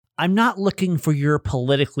I'm not looking for your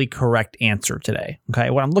politically correct answer today.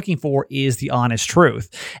 Okay. What I'm looking for is the honest truth.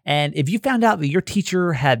 And if you found out that your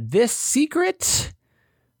teacher had this secret,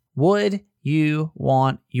 would you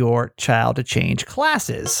want your child to change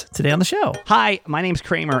classes? Today on the show. Hi, my name's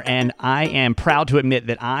Kramer, and I am proud to admit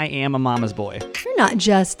that I am a mama's boy. You're not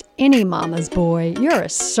just any mama's boy, you're a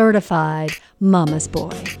certified mama's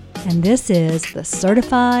boy. And this is the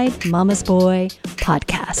Certified Mama's Boy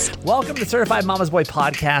Podcast. Welcome to Certified Mama's Boy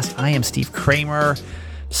Podcast. I am Steve Kramer.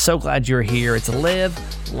 So glad you're here. It's live,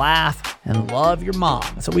 laugh, and love your mom.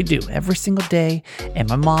 That's what we do every single day. And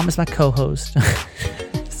my mom is my co-host.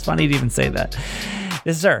 It's funny to even say that.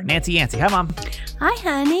 This is her, Nancy Yancey. Hi, Mom. Hi,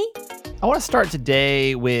 honey. I want to start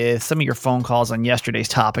today with some of your phone calls on yesterday's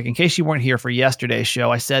topic. In case you weren't here for yesterday's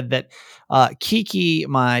show, I said that Kiki,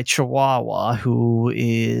 my Chihuahua, who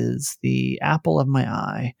is the apple of my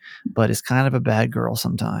eye, but is kind of a bad girl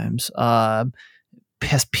sometimes,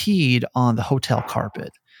 has peed on the hotel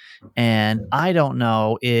carpet. And I don't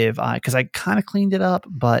know because I kind of cleaned it up,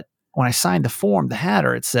 but when I signed the form, the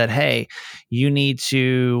header, it said, hey, you need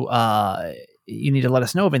to let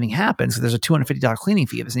us know if anything happens. So there's a $250 cleaning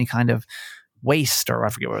fee if there's any kind of waste, or I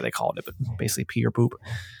forget what they called it, but basically pee or poop.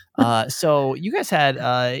 So you guys had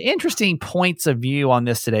interesting points of view on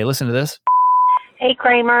this today. Listen to this. Hey,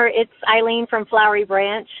 Kramer, it's Eileen from Flowery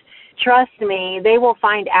Branch. Trust me, they will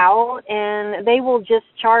find out, and they will just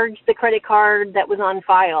charge the credit card that was on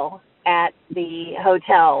file at the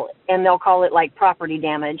hotel, and they'll call it like property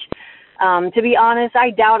damage. To be honest,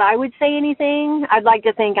 I doubt I would say anything. I'd like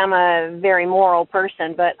to think I'm a very moral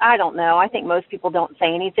person, but I don't know. I think most people don't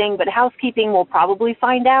say anything, but housekeeping will probably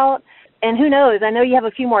find out. And who knows? I know you have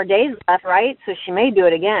a few more days left, right? So she may do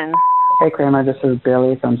it again. Hey, Kramer, this is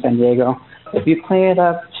Billy from San Diego. If you clean it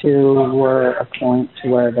up to where a point to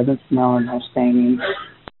where it doesn't smell or no staining,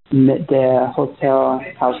 the hotel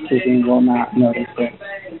housekeeping will not notice it.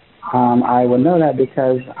 I would know that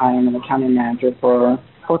because I am an accounting manager for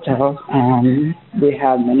hotels, and we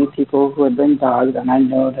have many people who would bring dogs, and I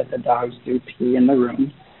know that the dogs do pee in the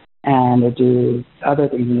room, and they do other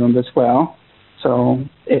things in the room as well. So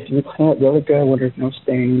if you clean it really good where there's no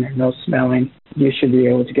stain or no smelling, you should be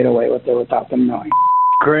able to get away with it without them knowing.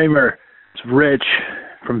 Kramer, it's Rich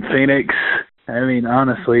from Phoenix. I mean,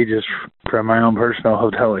 honestly, just from my own personal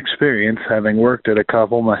hotel experience, having worked at a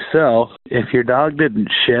couple myself, if your dog didn't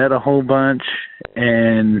shed a whole bunch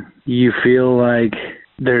and you feel like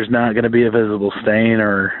there's not going to be a visible stain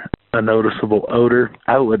or a noticeable odor,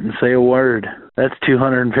 I wouldn't say a word. That's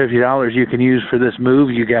 $250 you can use for this move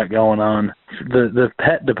you got going on. The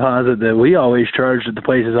pet deposit that we always charged at the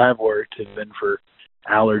places I've worked has been for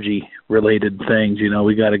allergy-related things. You know,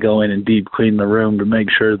 we got to go in and deep clean the room to make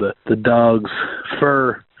sure that the dog's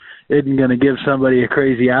fur isn't going to give somebody a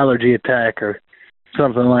crazy allergy attack or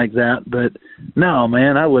something like that. But no,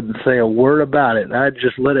 man, I wouldn't say a word about it. I'd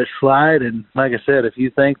just let it slide. And like I said, if you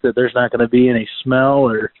think that there's not going to be any smell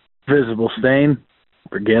or visible stain,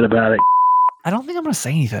 forget about it. I don't think I'm going to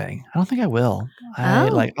say anything. I don't think I will. I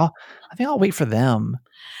think I'll wait for them.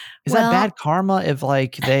 Is that bad karma if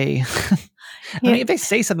like they... I mean, if they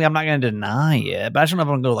say something, I'm not going to deny it, but I don't know if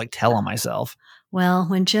I'm going to go tell on myself. Well,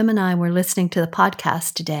 when Jim and I were listening to the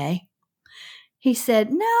podcast today, he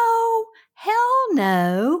said, no, hell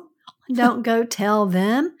no. Don't go tell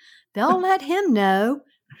them. They'll let him know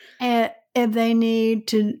if they need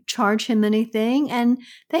to charge him anything, and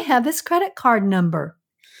they have his credit card number.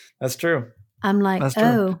 That's true. I'm like,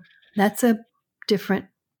 that's a different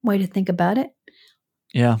way to think about it.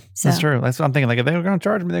 Yeah, that's true. That's what I'm thinking. Like, if they're going to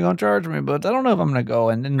charge me, they're going to charge me. But I don't know if I'm going to go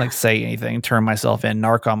and say anything, turn myself in,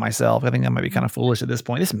 narc on myself. I think that might be kind of foolish at this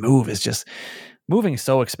point. This move is just moving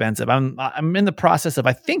so expensive. I'm in the process of,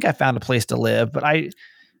 I think I found a place to live, but I'm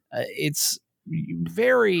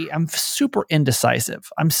super indecisive.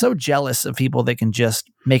 I'm so jealous of people that can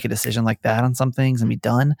just make a decision like that on some things and be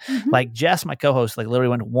done. Mm-hmm. Like Jess, my co-host, like literally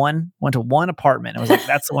went to one apartment and was like,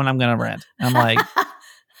 that's the one I'm going to rent. And I'm like,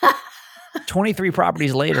 23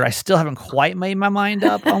 properties later, I still haven't quite made my mind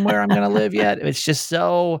up on where I'm going to live yet. It's just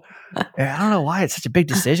so, I don't know why it's such a big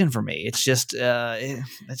decision for me. It's just, I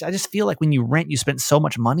just feel like when you rent, you spend so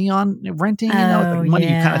much money on renting, you know, like money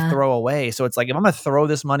you kind of throw away. So it's like, if I'm going to throw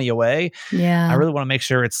this money away, I really want to make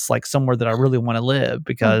sure it's like somewhere that I really want to live,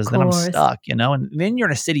 because then I'm stuck, you know, and then you're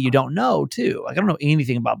in a city you don't know too. Like, I don't know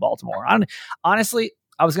anything about Baltimore. Honestly,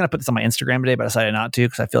 I was going to put this on my Instagram today, but I decided not to,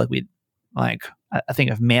 because I feel like I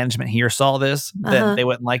think if management here saw this, then they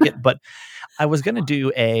wouldn't like it. But I was going to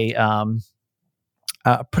do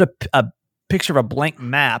put a picture of a blank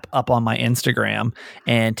map up on my Instagram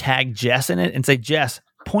and tag Jess in it and say, Jess,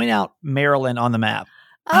 point out Maryland on the map.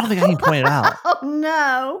 I don't think I can point it out. Oh,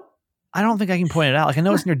 no. I don't think I can point it out. Like I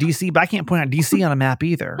know it's near DC, but I can't point out DC on a map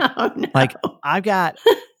either. Oh, no. Like I've got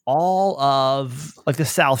all of like the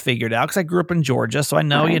South figured out because I grew up in Georgia. So I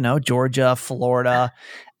know, Right. Georgia, Florida,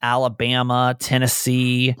 Alabama,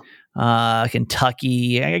 Tennessee,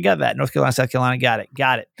 Kentucky. I got that. North Carolina, South Carolina.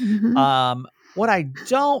 Got it. Mhm. What I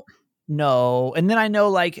don't know, and then I know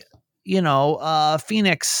like,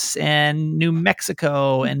 Phoenix and New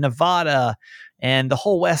Mexico and Nevada and the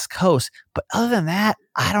whole West Coast. But other than that,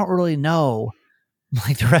 I don't really know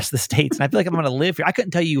like the rest of the states. And I feel like I'm going to live here. I couldn't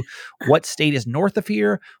tell you what state is north of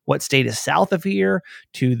here, what state is south of here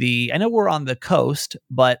I know we're on the coast,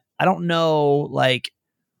 but I don't know like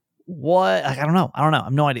what, I don't know. I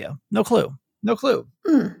have no idea. No clue.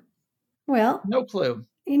 Well, No clue.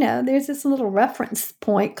 there's this little reference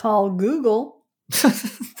point called Google.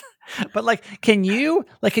 But like, can you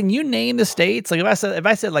name the states? Like if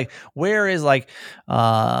I said like, where is like,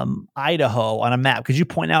 Idaho on a map? Could you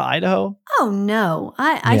point out Idaho? Oh no,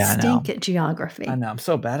 I Yeah, I stink at geography. I know. I'm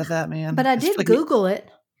so bad at that, man. But I It's did like, Google it.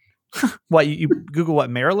 What you Google what,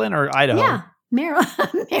 Maryland or Idaho? Yeah,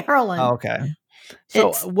 Maryland. Oh, okay. So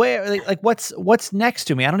It's- where like what's next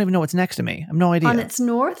to me? I don't even know what's next to me. I have no idea. On its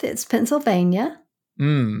north, it's Pennsylvania.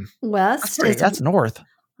 West That's is north.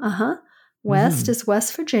 West is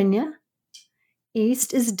West Virginia.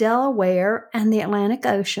 East is Delaware and the Atlantic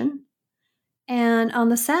Ocean. And on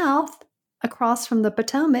the south, across from the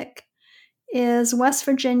Potomac, is West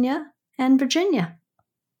Virginia and Virginia.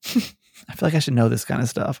 I feel like I should know this kind of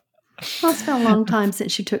stuff. Well, it's been a long time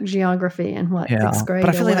since you took geography in sixth grade. But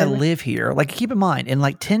I feel or like I whatever. live here. Like, keep in mind, in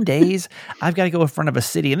like 10 days, I've got to go in front of a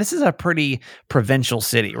city. And this is a pretty provincial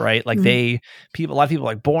city, right? Like a lot of people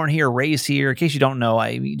are like born here, raised here. In case you don't know,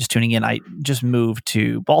 just tuning in, I just moved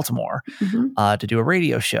to Baltimore to do a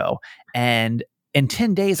radio show. And in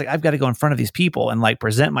 10 days, like I've got to go in front of these people and like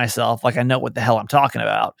present myself like I know what the hell I'm talking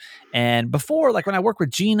about. And before, like when I worked with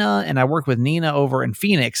Gina and I worked with Nina over in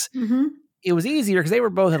Phoenix, it was easier because they were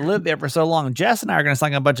both had lived there for so long. Jess and I are going to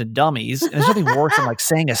sound like a bunch of dummies. And there's nothing worse than like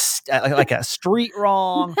saying like a street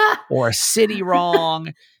wrong or a city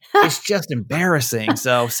wrong. It's just embarrassing.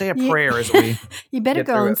 So say a prayer as we You better get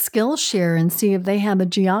go through on it. Skillshare and see if they have a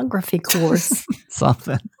geography course.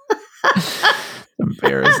 something.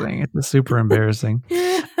 Embarrassing. It's just super embarrassing.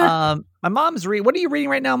 My mom's what are you reading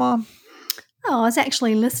right now, Mom? Oh, I was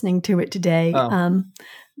actually listening to it today. Oh.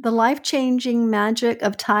 The Life-Changing Magic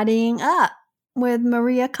of Tidying Up with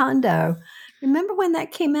Maria Kondo. Remember when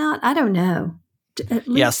that came out? I don't know.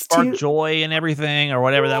 Spark Joy and everything or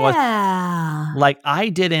whatever that was. Yeah. Like I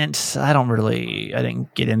didn't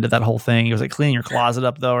get into that whole thing. It was like cleaning your closet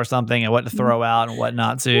up though or something and what to throw out and what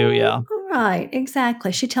not to. Yeah. Right,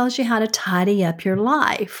 exactly. She tells you how to tidy up your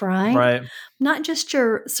life, right? Right. Not just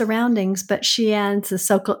your surroundings, but she adds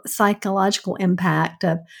the psychological impact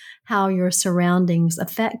of how your surroundings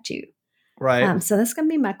affect you. Right. So that's going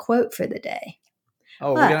to be my quote for the day.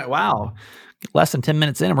 Oh, wow. Less than 10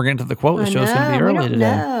 minutes in and we're getting to the quote. The show's going to be early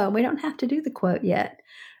today. No, we don't have to do the quote yet.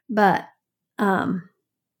 But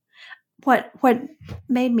what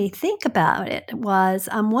made me think about it was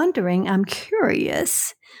I'm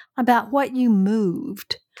curious about what you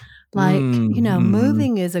moved. Like,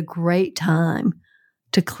 moving is a great time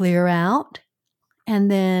to clear out. And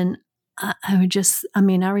then I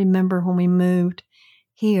remember when we moved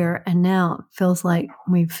here and now it feels like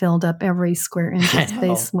we've filled up every square inch of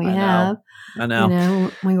space we have. I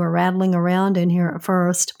know. We were rattling around in here at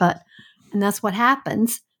first, and that's what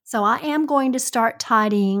happens. So I am going to start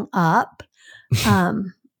tidying up,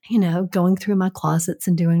 going through my closets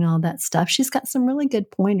and doing all that stuff. She's got some really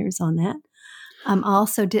good pointers on that. I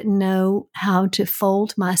also didn't know how to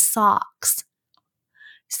fold my socks.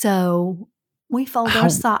 So we fold our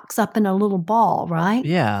socks up in a little ball, right?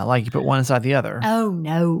 Yeah, like you put one inside the other. Oh,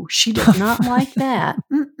 no, she does not like that.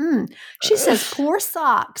 She says, poor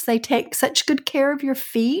socks. They take such good care of your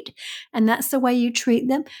feet, and that's the way you treat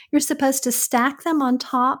them. You're supposed to stack them on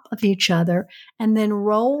top of each other and then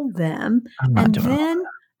roll them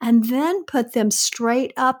and then put them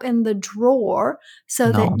straight up in the drawer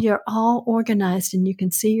so that you're all organized and you can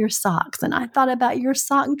see your socks. And I thought about your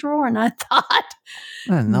sock drawer and I thought,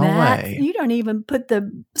 no way. You don't even put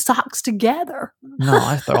the socks together. No,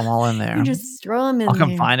 I throw them all in there. You just throw them in I'll there.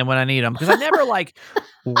 come find them when I need them because I never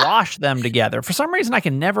wash them together. For some reason, I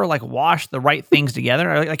can never wash the right things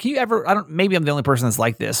together. Like you ever? Maybe I'm the only person that's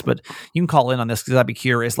like this, but you can call in on this because I'd be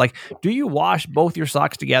curious. Like, do you wash both your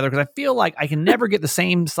socks together? Because I feel like I can never get the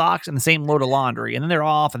same socks and the same load of laundry, and then they're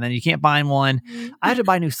off, and then you can't find one. I have to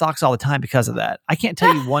buy new socks all the time because of that. I can't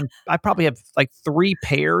tell you one. I probably have like 3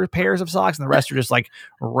 pairs of socks, and the rest are just like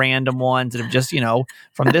random ones that have just,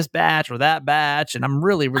 from this batch or that batch. And I'm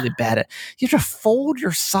really, really bad at. You have to fold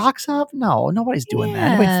your socks up? No, nobody's doing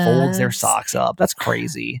that. Nobody folds their socks up. That's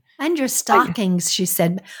crazy. And your stockings, she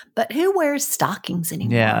said. But who wears stockings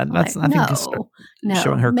anymore? Yeah, that's I think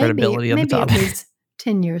showing her credibility on the topic. Maybe it was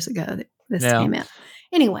 10 years ago that this came out.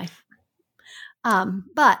 Anyway,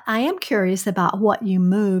 but I am curious about what you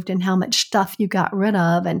moved and how much stuff you got rid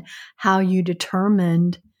of and how you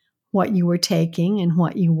determined what you were taking and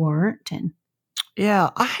what you weren't. And yeah,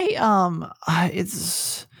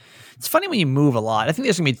 it's funny when you move a lot. I think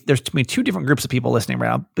there's gonna be 2 different groups of people listening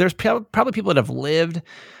around. There's probably people that have lived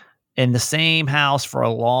in the same house for a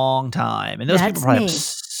long time, and those people probably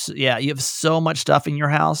you have so much stuff in your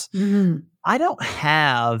house. Mm-hmm. I don't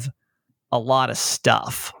have a lot of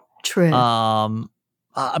stuff. True.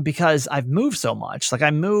 Because I've moved so much. Like I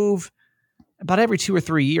move about every 2 or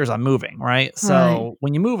 3 years I'm moving, right? So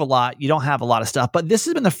when you move a lot, you don't have a lot of stuff. But this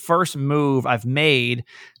has been the first move I've made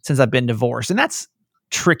since I've been divorced. And that's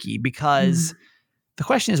tricky because the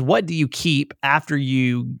question is, what do you keep after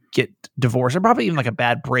you get divorced? Or probably even like a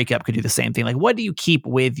bad breakup could do the same thing. Like, what do you keep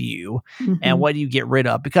with you and what do you get rid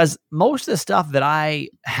of? Because most of the stuff that I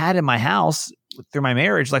had in my house through my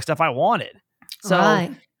marriage, like stuff I wanted. So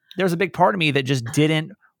there's a big part of me that just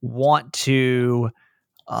didn't want to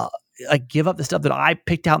like give up the stuff that I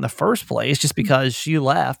picked out in the first place just because she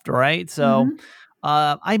left. Right. So,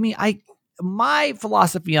 my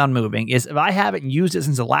philosophy on moving is if I haven't used it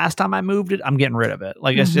since the last time I moved it, I'm getting rid of it.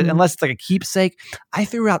 Like it's just, unless it's like a keepsake. I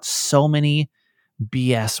threw out so many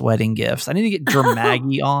BS wedding gifts. I need to get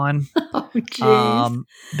Dramaggy on.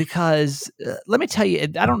 Because let me tell you,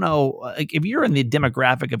 I don't know, like if you're in the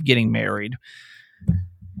demographic of getting married,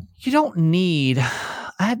 you don't need.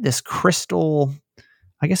 I had this crystal,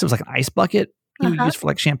 I guess it was like an ice bucket you would use for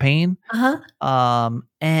like champagne,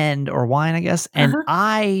 and or wine, I guess. And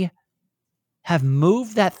I have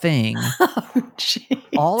moved that thing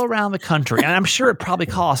all around the country, and I'm sure it probably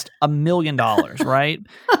cost $1 million. Right?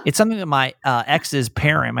 It's something that my my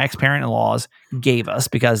ex-parent-in-laws gave us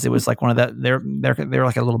because it was like one of the they're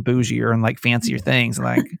like a little bougier and like fancier things. And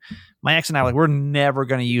like my ex and I were like, we're never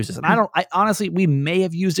going to use this. And I honestly, we may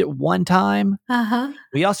have used it one time.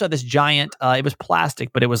 We also had this giant. It was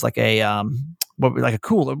plastic, but it was like a like a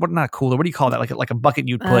cooler, but not a cooler. What do you call that? Like a bucket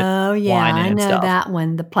you'd put wine in I know stuff. that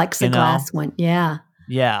one, the plexiglass one. Yeah.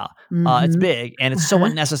 Yeah. It's big and it's so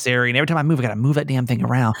unnecessary. And every time I move, I got to move that damn thing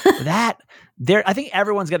around. I think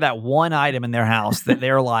everyone's got that one item in their house that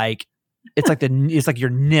they're like, it's like your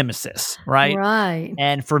nemesis, right? Right.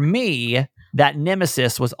 And for me, that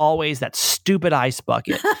nemesis was always that stupid ice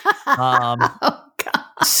bucket.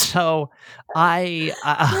 So I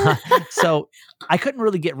couldn't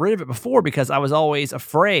really get rid of it before because I was always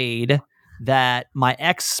afraid that my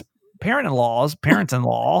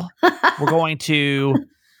parents-in-law were going to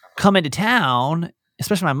come into town,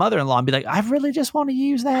 especially my mother-in-law, and be like, I really just want to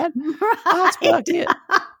use that. That's what I did.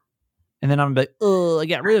 And then I'm like, I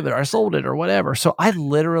got rid of it or I sold it or whatever. So I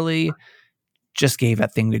literally just gave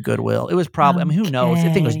that thing to Goodwill. It was probably, who knows?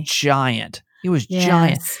 The thing was giant. It was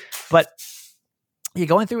giant. But yeah,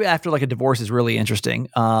 going through after like a divorce is really interesting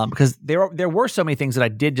because there were so many things that I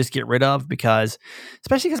did just get rid of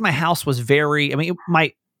especially because my house was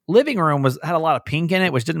my living room had a lot of pink in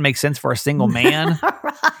it, which didn't make sense for a single man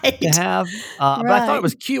to have. But I thought it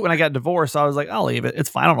was cute when I got divorced. So I was like, I'll leave it. It's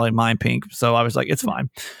fine. I don't really mind pink. So I was like, it's fine.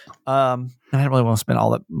 I didn't really want to spend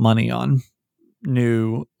all that money on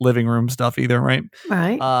new living room stuff either. Right.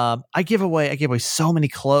 Right. I gave away so many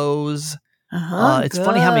clothes. It's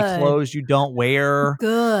funny how many clothes you don't wear.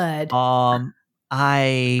 Good.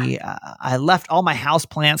 I left all my house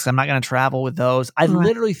plants. I'm not going to travel with those. I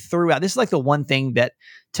literally threw out. This is like the one thing that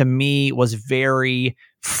to me was very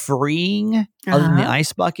freeing, other than the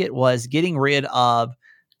ice bucket, was getting rid of,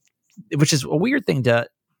 which is a weird thing to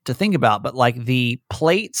think about, but like the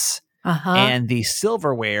plates and the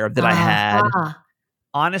silverware that I had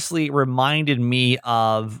honestly reminded me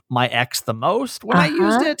of my ex the most when I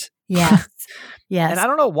used it. Yes. Yes. And I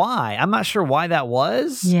don't know why. I'm not sure why that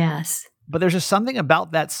was. Yes. But there's just something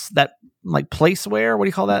about that like placeware. What do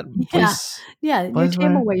you call that? Yeah. Your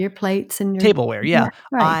tableware, your plates and your tableware. Yeah.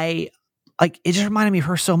 Right. It just reminded me of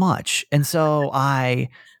her so much. And so I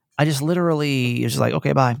just literally was just like,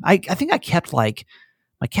 okay, bye. I think I kept like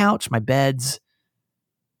my couch, my beds,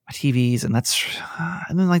 my TVs, and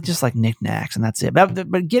then like just like knickknacks, and that's it. But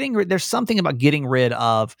there's something about getting rid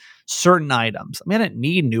of certain items. I mean, I didn't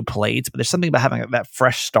need new plates, but there's something about having that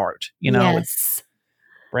fresh start, you know? Yes.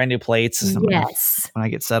 brand new plates. Yes. When I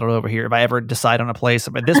get settled over here, if I ever decide on a place,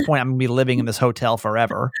 at this point, I'm going to be living in this hotel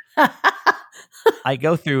forever. I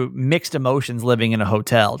go through mixed emotions living in a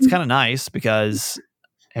hotel. It's kind of nice because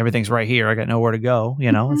everything's right here. I got nowhere to go.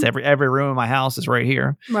 It's every room in my house is right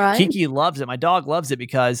here. Right. Kiki loves it. My dog loves it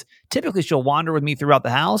because typically she'll wander with me throughout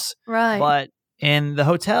the house. Right. But in the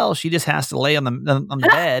hotel, she just has to lay on the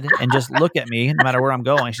bed and just look at me no matter where I'm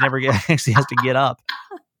going. She never actually has to get up.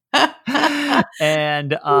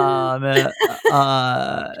 And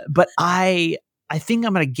but I think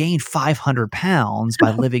I'm going to gain 500 pounds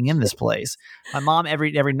by living in this place. My mom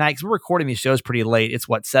every night, because we're recording these shows pretty late. It's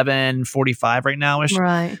 7:45 right now ish.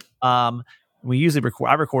 Right. We usually record.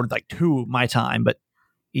 I recorded like 2 my time, but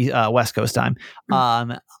West Coast time.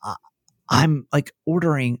 I'm like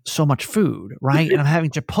ordering so much food, right? And I'm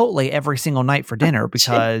having Chipotle every single night for dinner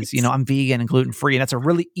because, I'm vegan and gluten free. And that's a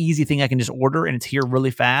really easy thing I can just order and it's here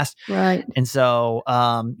really fast. Right. And so,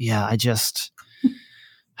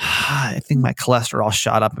 I think my cholesterol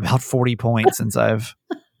shot up about 40 points since I've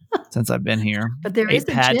been here. But there is a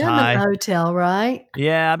gym in the hotel, right?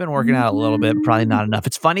 Yeah, I've been working out a little bit, but probably not enough.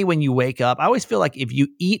 It's funny when you wake up. I always feel like if you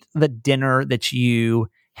eat the dinner that you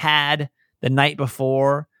had the night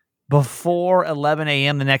before 11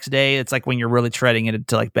 a.m. the next day, it's like when you're really treading it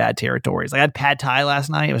into like bad territories. Like I had pad thai last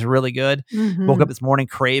night. It was really good. Mm-hmm. Woke up this morning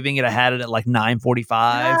craving it. I had it at like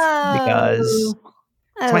 9:45 because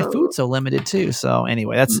my food's so limited too. So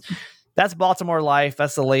anyway, that's Baltimore life.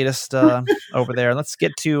 That's the latest over there. Let's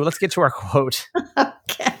get to our quote.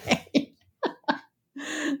 Okay.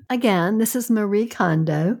 Again, this is Marie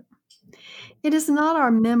Kondo. It is not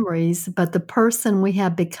our memories, but the person we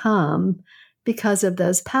have become because of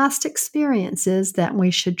those past experiences that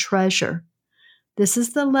we should treasure. This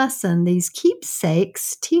is the lesson these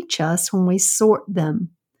keepsakes teach us when we sort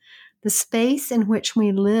them. The space in which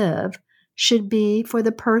we live should be for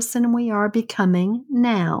the person we are becoming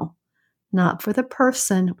now, not for the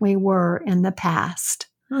person we were in the past.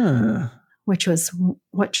 Which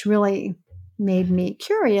really made me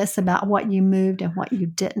curious about what you moved and what you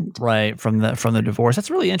didn't. Right, from the divorce.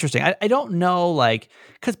 That's really interesting. I don't know,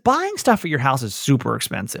 because buying stuff for your house is super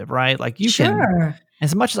expensive, right? Like you can,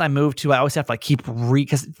 as much as I moved to, I always have to keep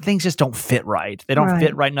because things just don't fit right. They don't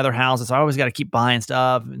fit right in other houses. So I always got to keep buying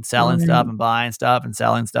stuff and selling stuff and buying stuff and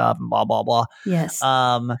selling stuff and blah, blah, blah. Yes.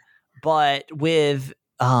 But with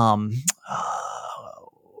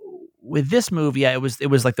this movie, it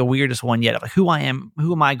was like the weirdest one yet. Like who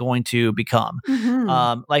am I going to become?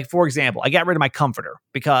 Mm-hmm. Like for example, I got rid of my comforter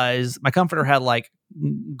because my comforter had like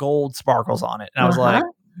gold sparkles on it. And I was like,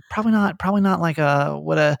 probably not like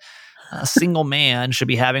what a single man should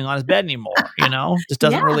be having on his bed anymore. Just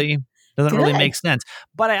doesn't really make sense.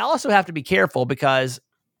 But I also have to be careful because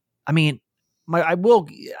I think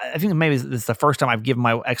maybe this is the first time I've given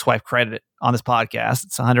my ex-wife credit on this podcast.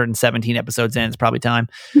 It's 117 episodes in. It's probably time.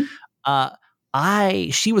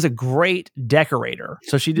 She was a great decorator.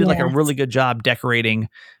 So she did like a really good job decorating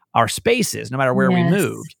our spaces, no matter where we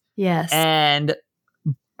moved. Yes. And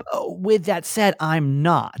with that said, I'm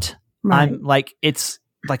not. Right. I'm like, it's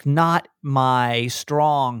like not my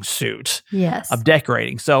strong suit of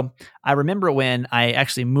decorating. So I remember when I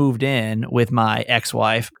actually moved in with my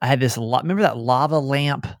ex-wife, I had this, remember that lava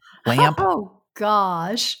lamp? Oh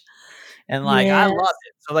gosh. And I loved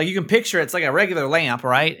it. So you can picture it's like a regular lamp,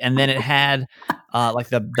 right? And then it had like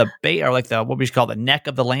the base or like the what would you call the neck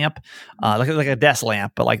of the lamp, like a desk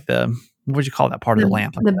lamp, but like what would you call that part of the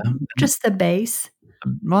lamp? Like just the base.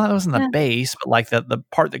 Well, it wasn't the base, but like the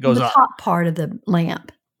part that goes up. The top part of the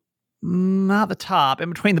lamp. Not the top, in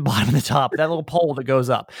between the bottom and the top, that little pole that goes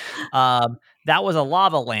up. That was a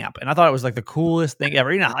lava lamp, and I thought it was like the coolest thing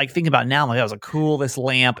ever. Thinking about it now, I'm like, that was the coolest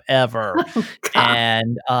lamp ever. Oh,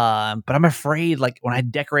 and but I'm afraid, like when I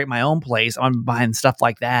decorate my own place, I'm buying stuff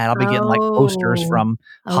like that. I'll be getting like posters from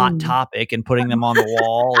Hot Topic and putting them on the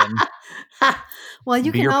wall, and well,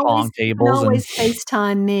 you can always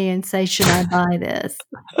FaceTime me and say, "Should I buy this?"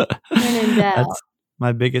 When in doubt. That's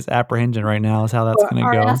my biggest apprehension right now is how that's going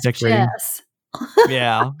to go. Decorating. Jess.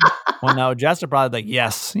 Yeah. Well, no, Jess would probably like,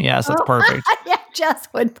 yes, that's perfect. Yeah, Jess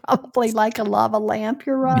would probably like a lava lamp.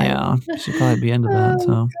 You're right. Yeah, she'd probably be into that.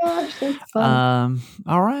 So, gosh, that's fun.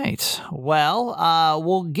 All right. Well,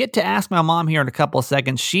 we'll get to ask my mom here in a couple of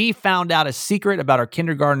seconds. She found out a secret about her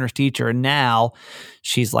kindergartner's teacher, and now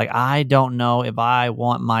she's like, I don't know if I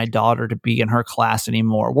want my daughter to be in her class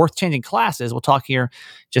anymore. Worth changing classes. We'll talk here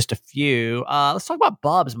just a few. Let's talk about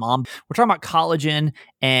Bubs, Mom. We're talking about collagen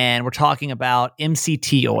and we're talking about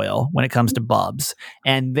MCT oil when it comes to Bubs,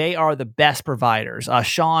 and they are the best providers.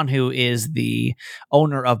 Sean, who is the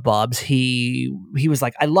owner of Bubs, he was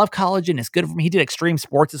like, I love collagen. It's good for me. He did extreme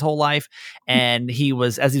sports his whole life, and as he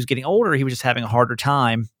was getting older, he was just having a harder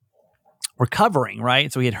time recovering,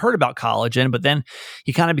 right? So he had heard about collagen, but then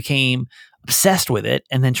he kind of became obsessed with it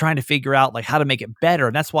and then trying to figure out like how to make it better.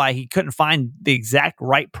 And that's why he couldn't find the exact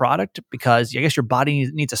right product, because I guess your body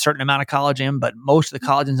needs a certain amount of collagen, but most of the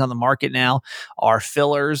collagens on the market now are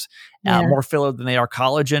fillers, more filler than they are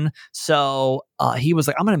collagen. So he was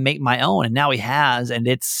like, I'm going to make my own. And now he has, and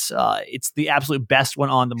it's the absolute best one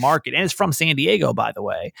on the market. And it's from San Diego, by the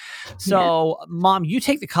way. So Mom, you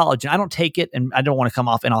take the collagen. I don't take it. And I don't want to come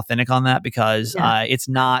off inauthentic on that because it's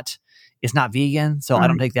not vegan, so I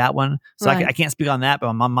don't take that one. So I can't speak on that,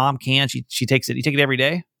 but my mom can. She takes it. You take it every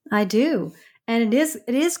day? I do. And it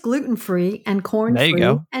is gluten-free and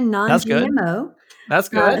corn-free and non-GMO. That's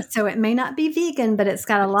good. So it may not be vegan, but it's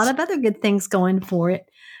got a lot of other good things going for it.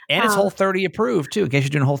 And it's Whole30 approved too, in case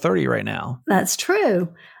you're doing Whole30 right now. That's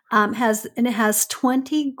true. It has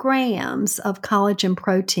 20 grams of collagen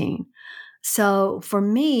protein. So for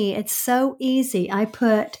me, it's so easy. I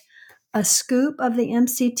put a scoop of the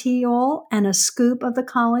MCT oil and a scoop of the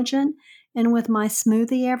collagen in with my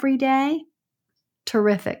smoothie every day.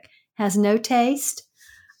 Terrific. Has no taste.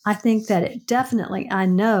 I think that I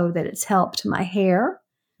know that it's helped my hair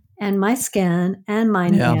and my skin and my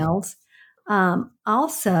nails.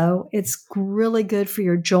 Also, it's really good for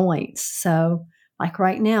your joints. So like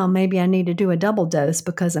right now, maybe I need to do a double dose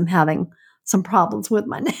because I'm having some problems with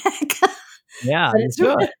my neck. Yeah, it's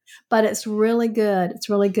good. But it's really good. It's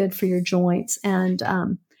really good for your joints. And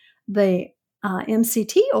the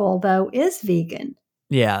MCT oil, though, is vegan.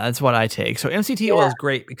 Yeah, that's what I take. So MCT oil is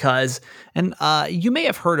great because, and you may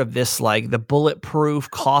have heard of this, like the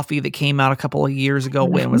bulletproof coffee that came out a couple of years ago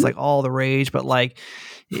when it was like all the rage, but like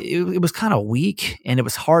it was kind of weak and it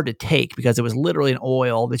was hard to take because it was literally an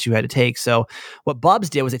oil that you had to take. So what Bubs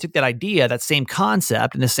did was they took that idea, that same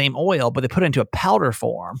concept and the same oil, but they put it into a powder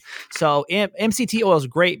form. So MCT oil is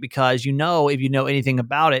great because if you know anything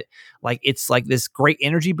about it, like it's like this great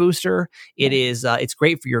energy booster. It is, it's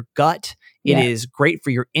great for your gut. It is great for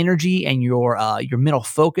your energy and your mental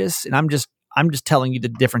focus. And I'm just telling you the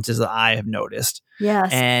differences that I have noticed. Yes.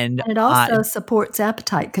 And it also supports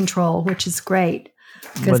appetite control, which is great.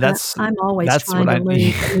 Because I'm always trying to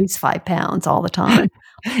lose at least 5 pounds all the time.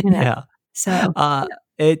 Yeah. So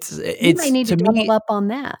it's you may need to double up on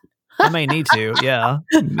that. I may need to, yeah.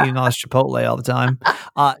 Eating all this Chipotle all the time.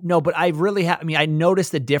 No, but I really I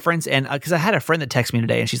noticed the difference, and because I had a friend that texted me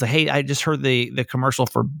today, and she's like, "Hey, I just heard the commercial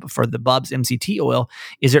for the Bubs MCT oil.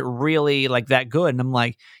 Is it really like that good?" And I'm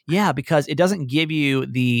like, "Yeah," because it doesn't give you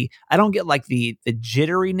I don't get like the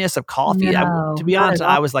jitteriness of coffee. No, to be honest,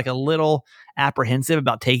 I was like a little apprehensive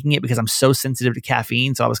about taking it because I'm so sensitive to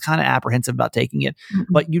caffeine, so I was kind of apprehensive about taking it. Mm-hmm.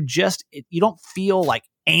 But you don't feel like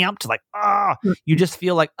amped, like you just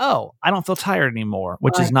feel like, oh, I don't feel tired anymore,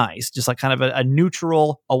 which is nice. Just like kind of a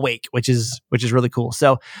neutral awake, which is really cool.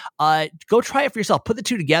 So go try it for yourself. Put the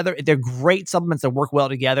two together. They're great supplements that work well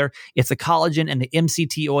together. It's the collagen and the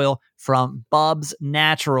MCT oil from Bubs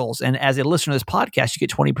Naturals. And as a listener to this podcast, you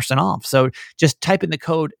get 20% off. So just type in the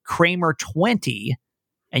code Kramer20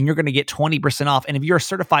 and you're going to get 20% off. And if you're a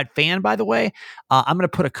certified fan, by the way, I'm going to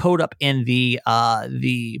put a code up in the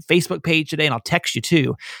Facebook page today, and I'll text you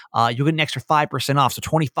too. You'll get an extra 5% off, so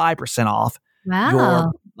 25% off.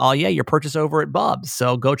 Wow. Your purchase over at Bubs.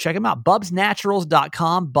 So go check them out.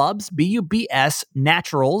 BubsNaturals.com. Bubs, BUBS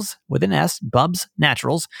Naturals with an S.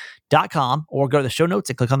 BubsNaturals.com, or go to the show notes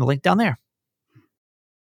and click on the link down there.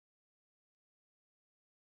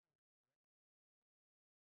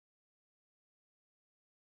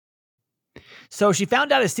 So she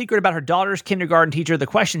found out a secret about her daughter's kindergarten teacher. The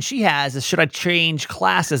question she has is, should I change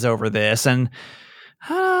classes over this? And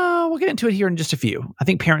we'll get into it here in just a few. I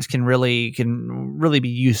think parents can really be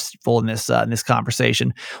useful in this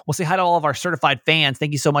conversation. We'll say hi to all of our certified fans.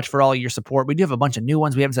 Thank you so much for all your support. We do have a bunch of new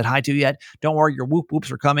ones we haven't said hi to yet. Don't worry, your whoop whoops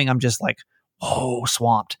are coming. I'm just like,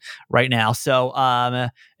 swamped right now. So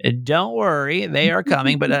don't worry, they are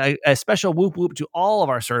coming. But a special whoop whoop to all of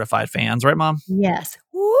our certified fans, right, Mom? Yes.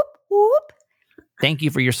 Whoop whoop. Thank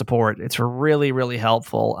you for your support. It's really, really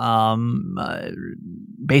helpful.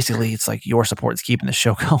 Basically, it's like your support is keeping the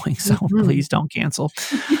show going. So please don't cancel.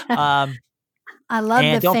 I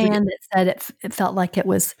love the fan that said it felt like it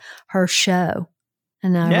was her show.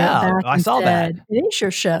 And I wrote back I saw that. It is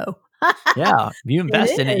your show. Yeah, you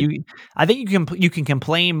invest in it. I think you can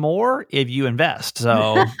complain more if you invest.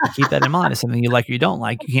 So keep that in mind. It's something you like or you don't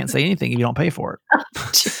like. You can't say anything if you don't pay for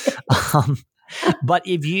it. But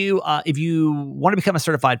if you want to become a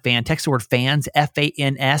certified fan, text the word fans,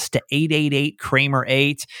 FANS, to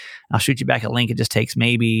 888-Kramer8. I'll shoot you back a link. It just takes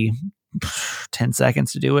maybe 10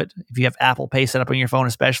 seconds to do it. If you have Apple Pay set up on your phone,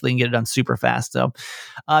 especially, you can get it done super fast. So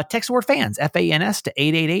text the word fans, FANS, to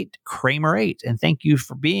 888-Kramer8. And thank you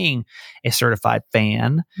for being a certified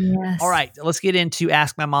fan. Yes. All right, let's get into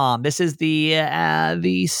Ask My Mom. This is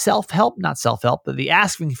the self-help, not self-help, but the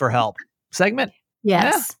asking for help segment.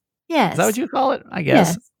 Yes. Yes. Is that what you call it? I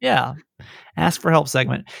guess. Yes. Yeah. Ask for help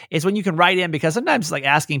segment. It's when you can write in, because sometimes like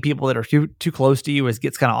asking people that are too close to you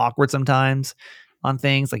gets kind of awkward sometimes on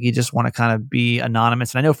things. Like you just want to kind of be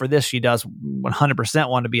anonymous. And I know for this, she does 100%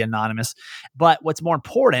 want to be anonymous. But what's more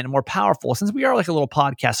important and more powerful, since we are like a little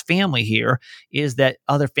podcast family here, is that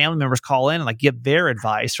other family members call in and like give their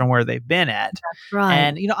advice from where they've been at. That's right.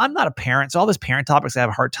 And, I'm not a parent. So all these parent topics I have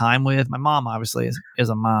a hard time with. My mom obviously is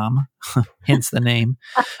a mom, hence the name.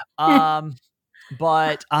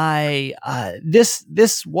 But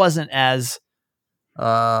this wasn't as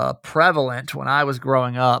prevalent when I was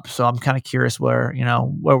growing up. So I'm kind of curious where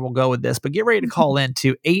we'll go with this, but get ready to call in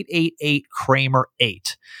to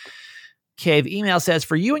 888-Kramer8. Okay. The email says,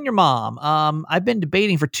 for you and your mom, I've been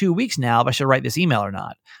debating for 2 weeks now if I should write this email or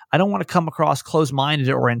not. I don't want to come across closed-minded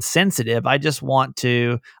or insensitive. I just want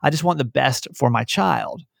the best for my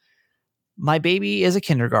child. My baby is a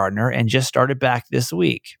kindergartner and just started back this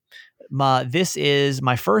week. This is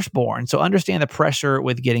my firstborn, so understand the pressure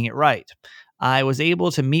with getting it right. I was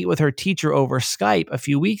able to meet with her teacher over Skype a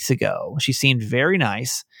few weeks ago. She seemed very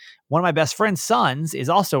nice. One of my best friend's sons is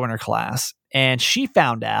also in her class, and she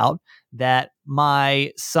found out that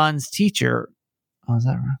my son's teacher, is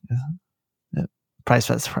that right? Probably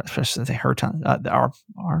say her tongue,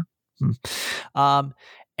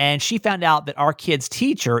 and she found out that our kid's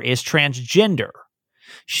teacher is transgender.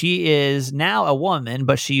 She is now a woman,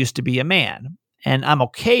 but she used to be a man. And I'm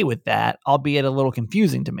okay with that, albeit a little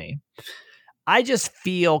confusing to me. I just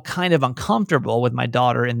feel kind of uncomfortable with my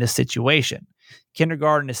daughter in this situation.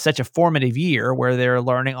 Kindergarten is such a formative year where they're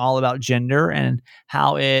learning all about gender and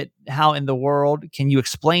how in the world can you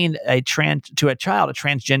explain to a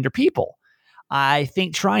transgender people. I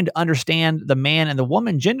think trying to understand the man and the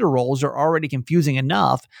woman gender roles are already confusing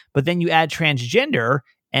enough, but then you add transgender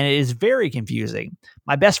and it is very confusing.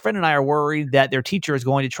 My best friend and I are worried that their teacher is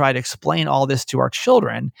going to try to explain all this to our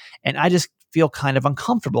children, and I just feel kind of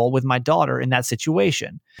uncomfortable with my daughter in that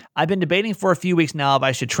situation. I've been debating for a few weeks now if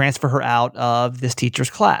I should transfer her out of this teacher's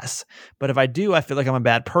class. But if I do, I feel like I'm a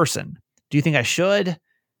bad person. Do you think I should?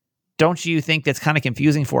 Don't you think that's kind of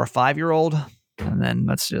confusing for a 5-year-old? And then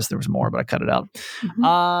there was more, but I cut it out. Mm-hmm.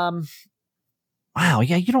 Wow.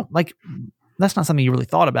 Yeah. That's not something you really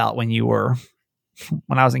thought about when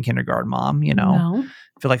I was in kindergarten, Mom, No.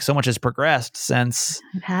 I feel like so much has progressed since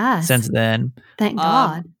then. Thank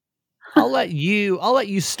God. I'll let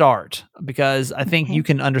you start, because I think you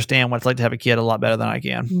can understand what it's like to have a kid a lot better than I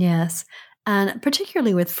can. Yes. And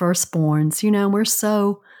particularly with firstborns, we're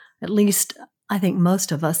so, at least I think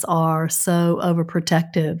most of us are so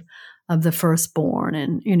overprotective of the firstborn.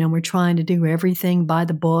 And, we're trying to do everything by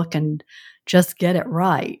the book and just get it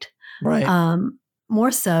right. Right.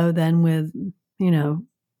 More so than with,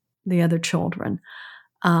 the other children.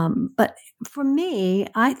 But for me,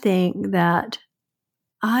 I think that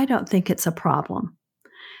I don't think it's a problem.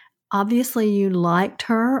 Obviously, you liked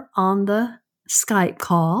her on the Skype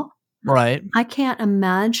call. Right. I can't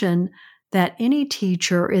imagine that any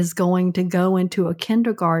teacher is going to go into a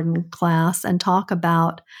kindergarten class and talk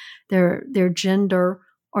about their gender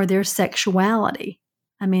or their sexuality.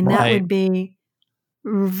 I mean, that would be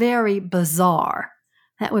very bizarre.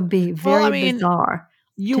 That would be very bizarre.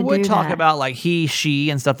 You would talk about like he,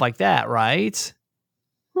 she, and stuff like that, right?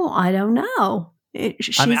 Well, I don't know.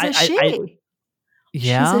 She's a she.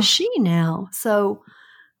 Yeah. She's a she now. So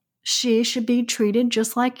she should be treated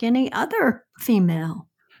just like any other female.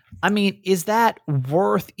 I mean, is that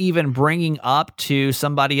worth even bringing up to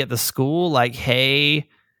somebody at the school? Like, hey,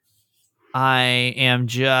 I am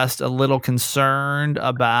just a little concerned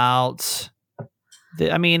about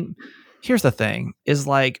here's the thing is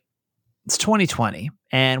like, it's 2020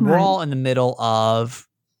 and we're all in the middle of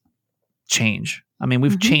change. I mean,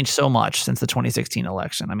 we've changed so much since the 2016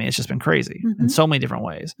 election. I mean, it's just been crazy in so many different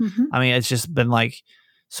ways. I mean, it's just been like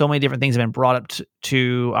so many different things have been brought up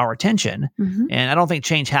to our attention. And I don't think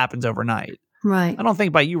change happens overnight. Right. I don't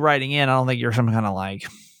think by you writing in, I don't think you're some kind of like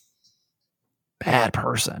bad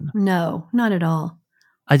person. No, not at all.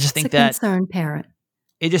 I just think that concerned parent.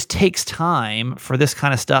 it just takes time for this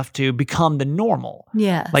kind of stuff to become the normal.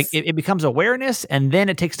 Yes. Like it becomes awareness, and then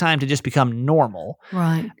it takes time to just become normal.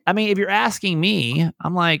 Right. I mean, if you're asking me,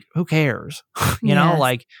 I'm like, who cares? you know, Yes.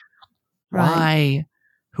 like why?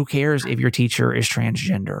 Who cares if your teacher is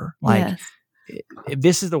transgender? Like, if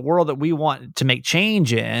this is the world that we want to make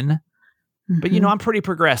change in, but I'm pretty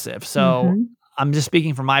progressive. So I'm just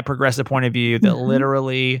speaking from my progressive point of view that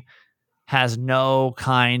literally has no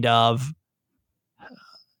kind of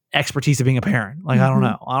expertise of being a parent. Like, I don't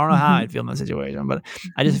know how I'd feel in that situation, but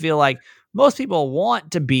I just feel like most people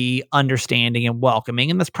want to be understanding and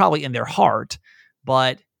welcoming, and that's probably in their heart.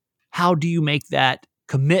 But how do you make that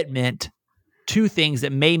commitment to things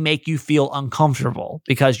that may make you feel uncomfortable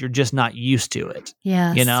because you're just not used to it?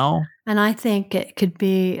 Yes. And I think it could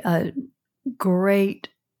be a great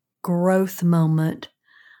growth moment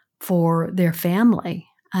for their family.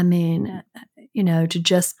 I mean, to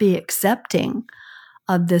just be accepting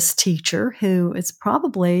of this teacher who is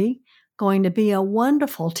probably going to be a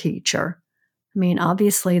wonderful teacher. I mean,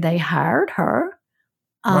 obviously they hired her.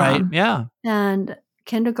 Right. Yeah. And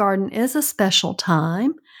kindergarten is a special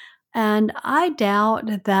time. And I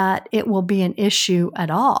doubt that it will be an issue at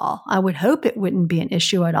all. I would hope it wouldn't be an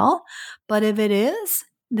issue at all. But if it is,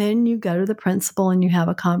 then you go to the principal and you have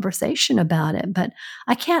a conversation about it. But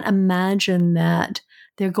I can't imagine that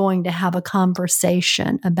they're going to have a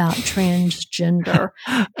conversation about transgender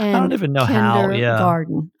and I don't even know how.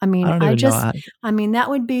 Kindergarten. I mean, I mean, that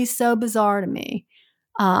would be so bizarre to me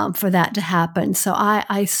for that to happen. So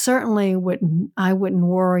I certainly wouldn't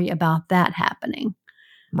worry about that happening.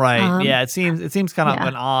 Right. Yeah. It seems kind of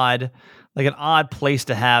an odd place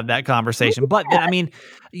to have that conversation. But then, I mean,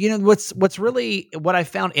 what's really what I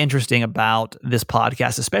found interesting about this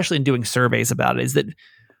podcast, especially in doing surveys about it, is that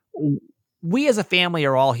we as a family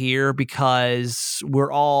are all here because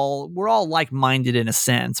we're all like-minded in a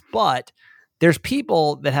sense, but there's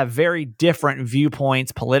people that have very different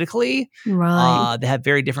viewpoints politically, right? That have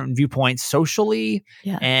very different viewpoints socially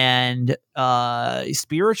and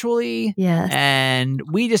spiritually. Yes. And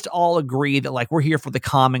we just all agree that like we're here for the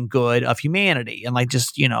common good of humanity, and like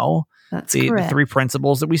just that's the three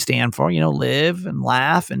principles that we stand for. Live and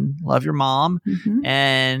laugh and love your mom.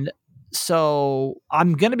 And so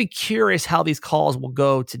I'm going to be curious how these calls will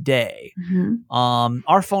go today.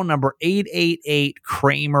 Our phone number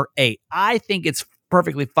 888-KRAMER-8. I think it's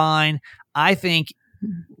perfectly fine. I think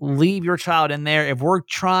leave your child in there if we're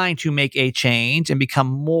trying to make a change and become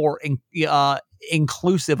more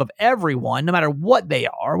inclusive of everyone, no matter what they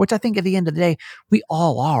are, which I think at the end of the day, we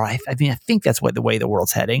all are. I mean, I think that's the way the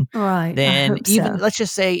world's heading. Right. Then let's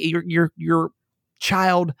just say your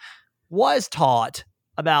child was taught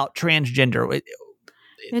about transgender.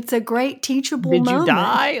 It's a great teachable moment. Did you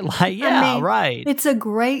die? Right. It's a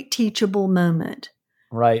great teachable moment.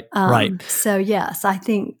 Right. Right. So yes, I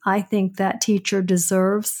think that teacher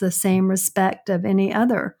deserves the same respect of any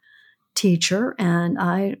other teacher, and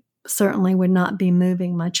I certainly would not be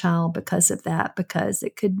moving my child because of that, because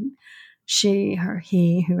it could, she or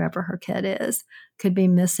he, whoever her kid is, could be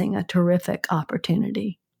missing a terrific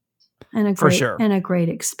opportunity and a great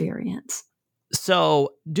experience.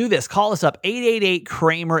 So do this. Call us up,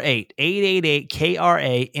 888-KRAMER-8,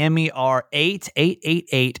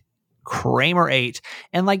 888-KRAMER-8, 888-KRAMER-8.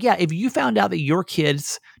 And if you found out that your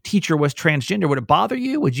kid's teacher was transgender, would it bother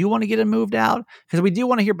you? Would you want to get him moved out? Because we do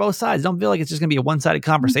want to hear both sides. Don't feel like it's just going to be a one-sided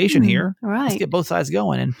conversation here. Right. Let's get both sides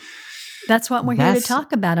going. And that's what we're here to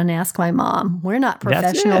talk about on Ask My Mom. We're not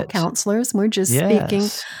professional counselors. We're just speaking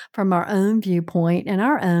from our own viewpoint and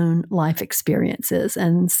our own life experiences.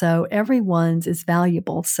 And so everyone's is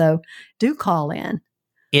valuable. So do call in.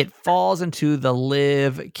 It falls into the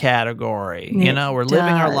live category. We're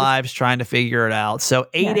living our lives trying to figure it out. So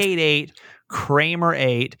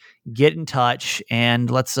 888-KRAMER-8. Get in touch and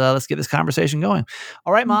let's get this conversation going.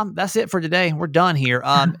 All right, Mom, that's it for today. We're done here.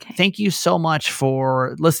 Thank you so much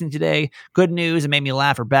for listening today. Good news. It made me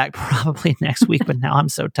laugh. We're back probably next week, but now I'm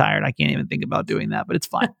so tired I can't even think about doing that, but it's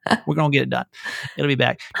fine. We're going to get it done. It'll be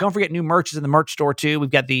back. Don't forget new merch is in the merch store too.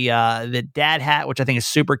 We've got the dad hat, which I think is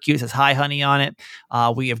super cute. It says Hi Honey on it.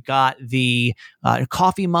 We have got the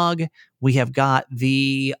coffee mug. We have got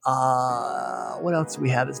the what else do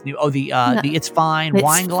we have that's new? Oh, the It's Fine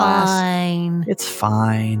wine glass. It's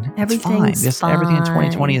fine. Everything's fine. Everything in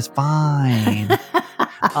 2020 is fine.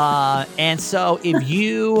 And so if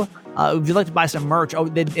you'd like to buy some merch,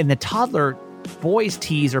 and the toddler boys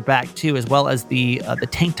tees are back too, as well as the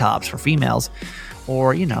tank tops for females,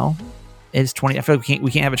 or It's 20. I feel like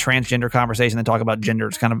we can't have a transgender conversation and talk about gender.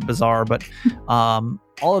 It's kind of bizarre, but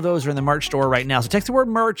all of those are in the merch store right now. So text the word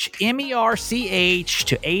merch, MERCH,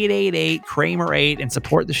 to 888-Kramer8 and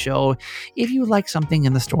support the show. If you would like something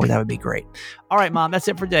in the store, that would be great. All right, Mom, that's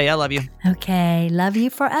it for today. I love you. Okay, love you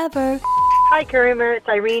forever. Hi, Kramer. It's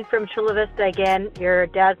Irene from Chula Vista again, your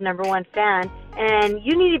dad's #1 fan. And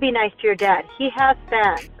you need to be nice to your dad. He has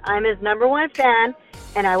fans. I'm his #1 fan,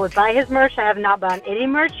 and I would buy his merch. I have not bought any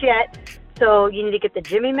merch yet. So you need to get the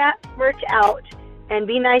Jimmy Matt merch out and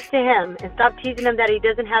be nice to him and stop teasing him that he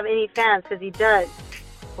doesn't have any fans, because he does.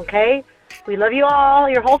 Okay? We love you all,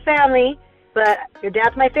 your whole family, but your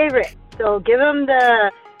dad's my favorite. So give him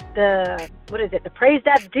the praise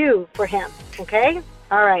that's due for him. Okay?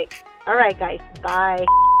 All right. All right, guys. Bye.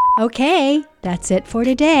 Okay, that's it for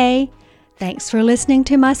today. Thanks for listening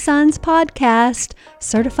to my son's podcast,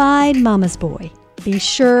 Certified Mama's Boy. Be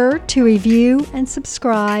sure to review and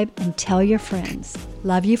subscribe and tell your friends.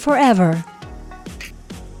 Love you forever.